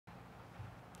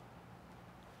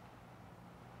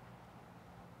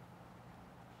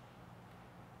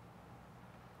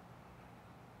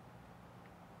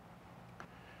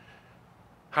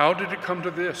How did it come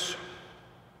to this?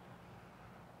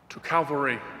 To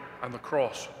Calvary and the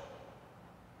cross.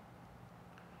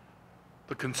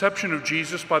 The conception of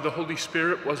Jesus by the Holy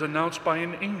Spirit was announced by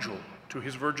an angel to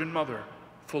his virgin mother,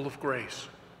 full of grace.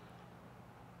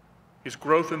 His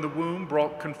growth in the womb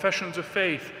brought confessions of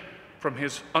faith from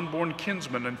his unborn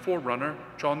kinsman and forerunner,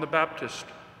 John the Baptist,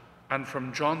 and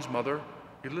from John's mother,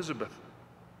 Elizabeth.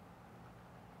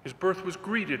 His birth was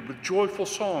greeted with joyful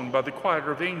song by the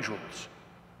choir of angels,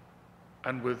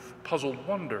 and with puzzled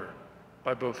wonder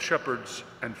by both shepherds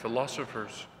and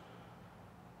philosophers.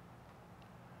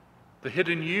 The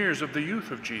hidden years of the youth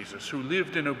of Jesus, who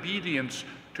lived in obedience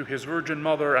to his virgin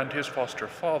mother and his foster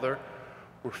father,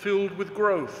 were filled with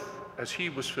growth as he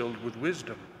was filled with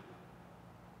wisdom.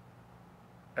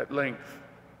 At length,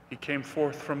 he came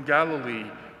forth from Galilee,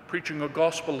 preaching a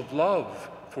gospel of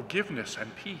love, forgiveness,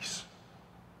 and peace.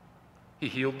 He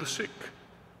healed the sick,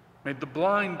 made the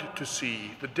blind to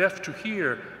see, the deaf to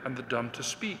hear, and the dumb to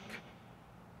speak.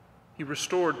 He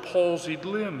restored palsied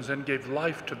limbs and gave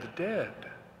life to the dead.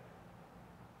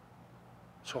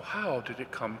 So how did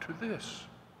it come to this?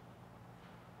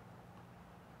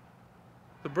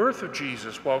 The birth of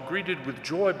Jesus, while greeted with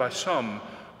joy by some,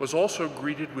 was also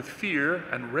greeted with fear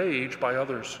and rage by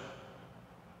others.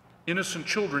 Innocent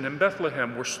children in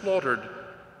Bethlehem were slaughtered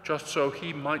just so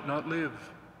he might not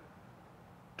live.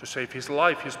 To save his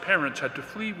life, his parents had to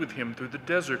flee with him through the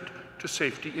desert to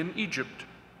safety in Egypt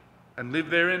and live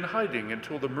there in hiding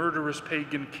until the murderous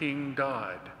pagan king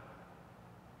died.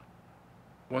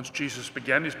 Once Jesus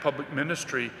began his public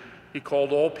ministry, he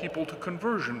called all people to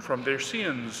conversion from their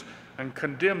sins and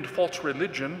condemned false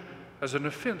religion as an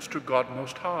offense to God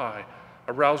Most High,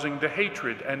 arousing the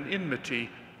hatred and enmity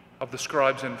of the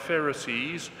scribes and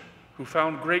Pharisees who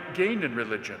found great gain in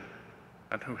religion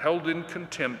and who held in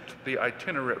contempt the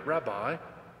itinerant rabbi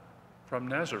from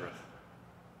Nazareth.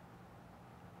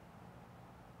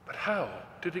 But how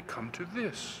did it come to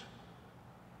this?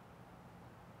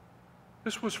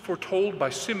 This was foretold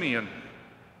by Simeon,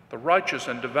 the righteous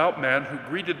and devout man who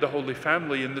greeted the Holy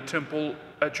Family in the temple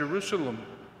at Jerusalem.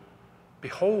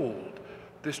 Behold,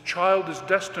 this child is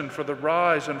destined for the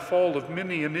rise and fall of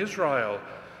many in Israel,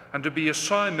 and to be a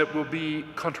sign that will be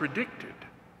contradicted.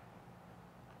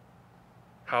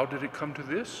 How did it come to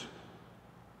this?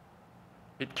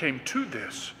 It came to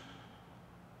this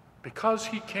because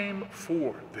he came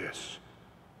for this,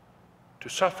 to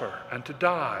suffer and to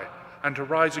die and to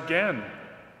rise again,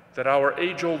 that our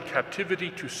age-old captivity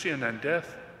to sin and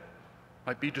death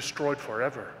might be destroyed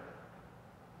forever.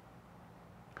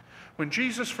 When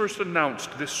Jesus first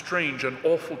announced this strange and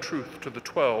awful truth to the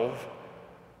 12,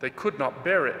 they could not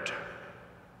bear it.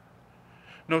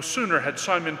 No sooner had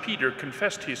Simon Peter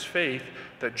confessed his faith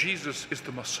that Jesus is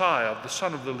the Messiah, the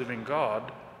Son of the living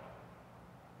God,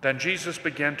 than Jesus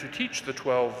began to teach the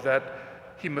 12 that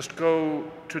he must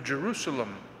go to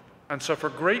Jerusalem and suffer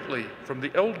greatly from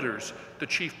the elders, the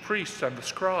chief priests, and the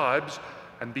scribes,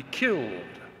 and be killed,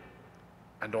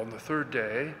 and on the third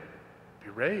day be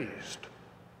raised.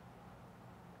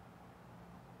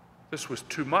 This was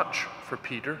too much for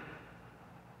Peter.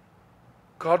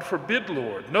 God forbid,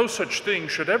 Lord, no such thing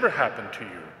should ever happen to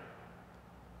you.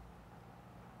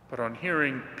 But on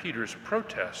hearing Peter's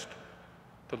protest,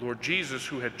 the Lord Jesus,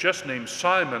 who had just named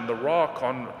Simon the rock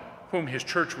on whom his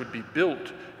church would be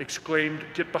built, exclaimed,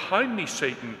 "Get behind me,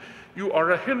 Satan. You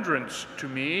are a hindrance to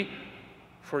me,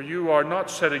 for you are not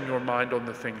setting your mind on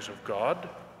the things of God,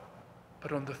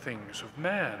 but on the things of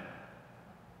man."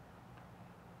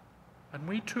 And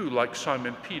we too, like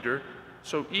Simon Peter,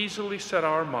 so easily set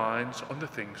our minds on the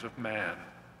things of man.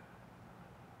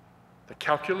 The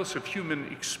calculus of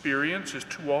human experience is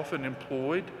too often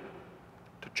employed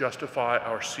to justify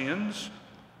our sins,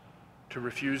 to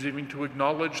refuse even to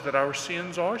acknowledge that our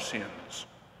sins are sins,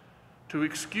 to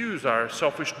excuse our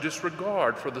selfish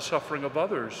disregard for the suffering of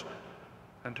others,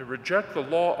 and to reject the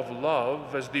law of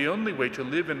love as the only way to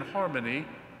live in harmony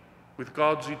with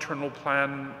God's eternal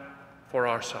plan for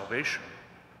our salvation.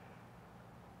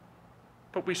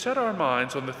 But we set our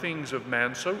minds on the things of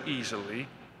man so easily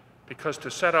because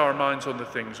to set our minds on the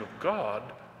things of God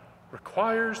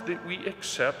requires that we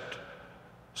accept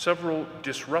several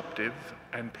disruptive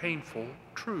and painful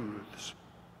truths.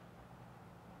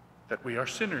 That we are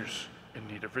sinners in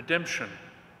need of redemption.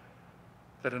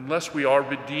 That unless we are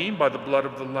redeemed by the blood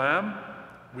of the Lamb,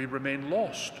 we remain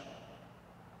lost.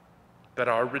 That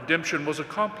our redemption was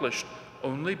accomplished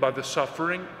only by the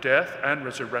suffering, death, and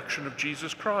resurrection of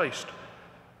Jesus Christ.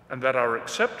 And that our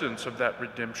acceptance of that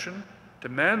redemption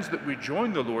demands that we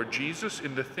join the Lord Jesus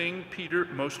in the thing Peter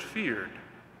most feared,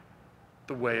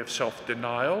 the way of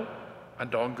self-denial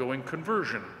and ongoing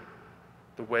conversion,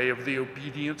 the way of the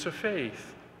obedience of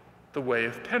faith, the way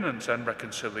of penance and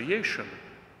reconciliation,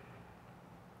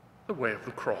 the way of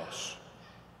the cross.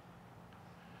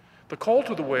 The call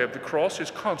to the way of the cross is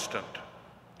constant,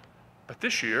 but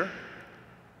this year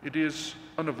it is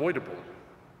unavoidable.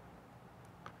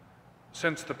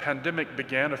 Since the pandemic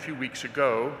began a few weeks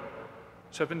ago,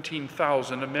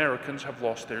 17,000 Americans have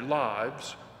lost their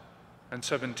lives, and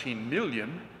 17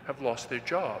 million have lost their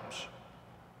jobs.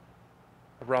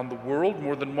 Around the world,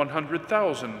 more than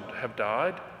 100,000 have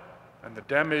died, and the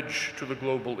damage to the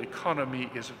global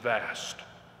economy is vast.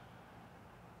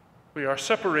 We are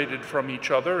separated from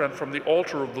each other and from the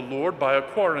altar of the Lord by a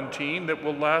quarantine that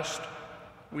will last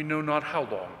we know not how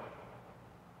long.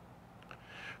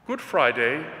 Good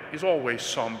Friday is always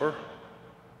somber,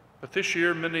 but this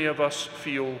year many of us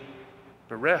feel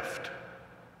bereft,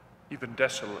 even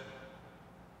desolate.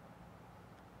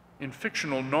 In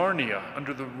fictional Narnia,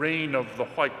 under the reign of the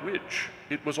White Witch,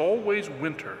 it was always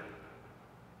winter,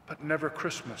 but never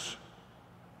Christmas.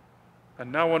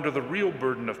 And now under the real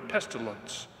burden of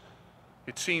pestilence,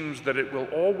 it seems that it will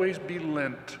always be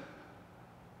Lent,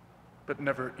 but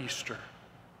never Easter.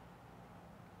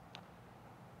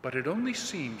 But it only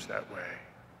seems that way.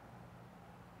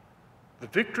 The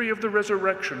victory of the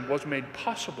resurrection was made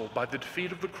possible by the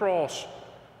defeat of the cross,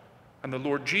 and the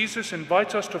Lord Jesus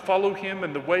invites us to follow him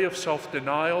in the way of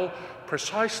self-denial,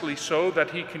 precisely so that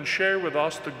he can share with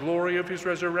us the glory of his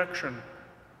resurrection.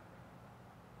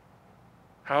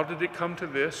 How did it come to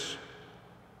this?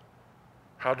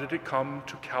 How did it come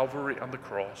to Calvary on the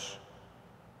cross?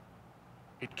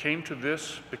 It came to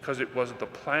this because it was the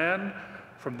plan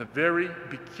from the very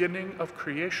beginning of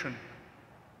creation.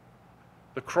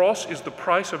 The cross is the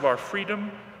price of our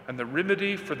freedom and the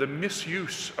remedy for the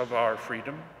misuse of our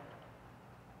freedom.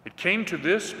 It came to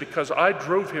this because I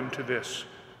drove him to this.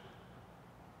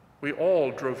 We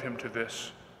all drove him to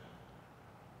this.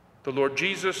 The Lord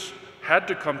Jesus had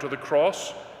to come to the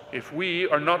cross if we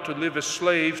are not to live as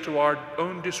slaves to our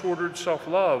own disordered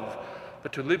self-love,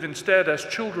 but to live instead as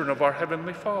children of our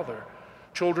Heavenly Father,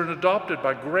 children adopted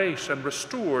by grace and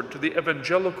restored to the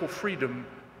evangelical freedom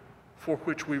for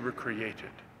which we were created.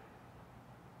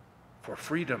 For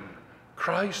freedom,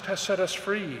 Christ has set us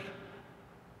free.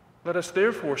 Let us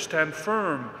therefore stand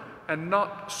firm and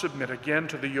not submit again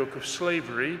to the yoke of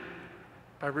slavery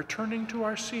by returning to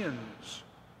our sins.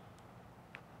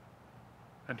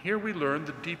 And here we learn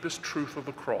the deepest truth of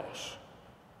the cross.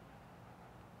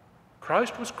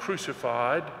 Christ was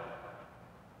crucified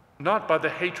not by the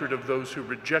hatred of those who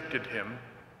rejected him.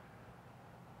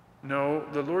 No,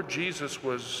 the Lord Jesus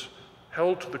was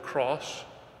held to the cross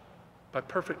by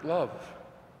perfect love.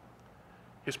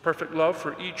 His perfect love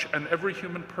for each and every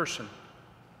human person,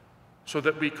 so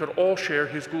that we could all share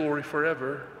his glory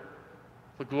forever,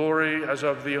 the glory as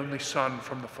of the only Son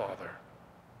from the Father.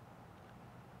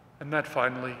 And that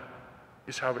finally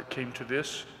is how it came to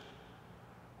this.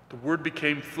 The Word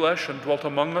became flesh and dwelt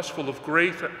among us, full of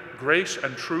grace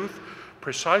and truth,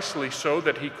 precisely so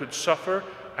that he could suffer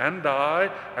and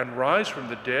die and rise from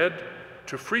the dead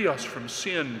to free us from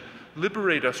sin,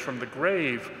 liberate us from the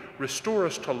grave, restore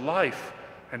us to life,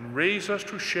 and raise us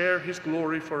to share his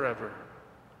glory forever.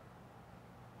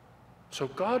 So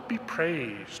God be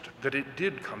praised that it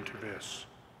did come to this.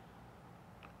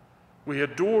 We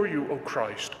adore you, O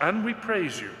Christ, and we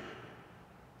praise you,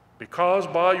 because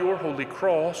by your holy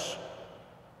cross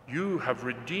you have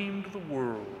redeemed the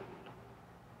world.